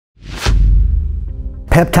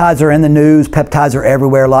Peptides are in the news, peptides are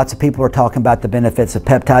everywhere. Lots of people are talking about the benefits of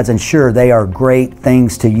peptides, and sure, they are great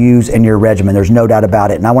things to use in your regimen. There's no doubt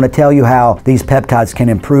about it. And I want to tell you how these peptides can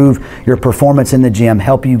improve your performance in the gym,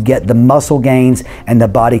 help you get the muscle gains and the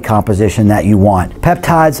body composition that you want.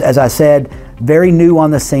 Peptides, as I said, very new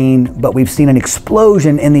on the scene, but we've seen an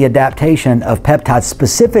explosion in the adaptation of peptides,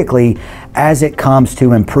 specifically as it comes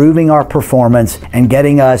to improving our performance and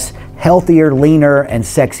getting us healthier, leaner, and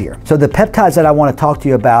sexier. So the peptides that I want to talk to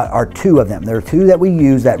you about are two of them. There are two that we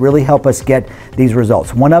use that really help us get these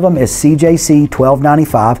results. One of them is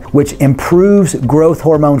CJC-1295, which improves growth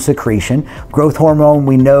hormone secretion. Growth hormone,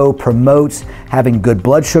 we know, promotes having good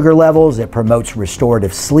blood sugar levels. It promotes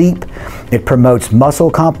restorative sleep. It promotes muscle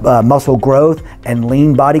growth and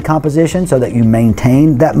lean body composition so that you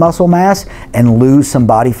maintain that muscle mass and lose some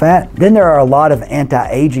body fat. Then there are a lot of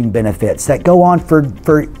anti-aging benefits that go on for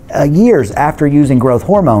years after using growth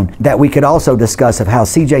hormone that we could also discuss of how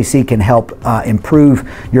CJC can help improve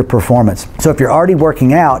your performance. So if you're already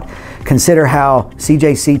working out, consider how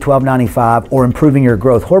CJC-1295 or improving your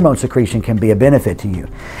growth hormone secretion can be a benefit to you.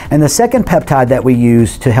 And the second peptide that we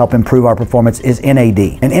use to help improve our performance is NAD.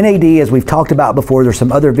 And NAD, as we've talked about before, there's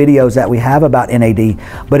some other videos that we have about NAD,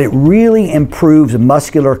 but it really improves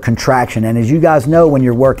muscular contraction. And as you guys know, when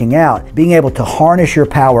you're working out, being able to harness your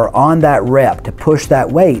power on that rep to push that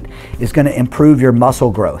weight is going to improve your muscle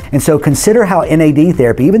growth. And so consider how NAD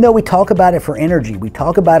therapy, even though we talk about it for energy, we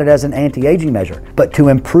talk about it as an anti-aging measure, but to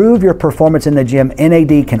improve your performance in the gym,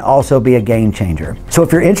 NAD can also be a game changer. So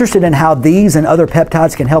if you're interested in how these and other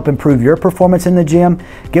peptides can help improve your performance in the gym,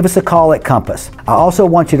 give us a call at Compass. I also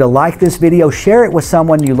want you to like this video, share it with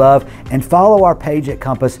someone you love, and follow our page at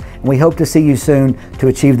Compass. And we hope to see you soon to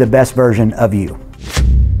achieve the best version of you.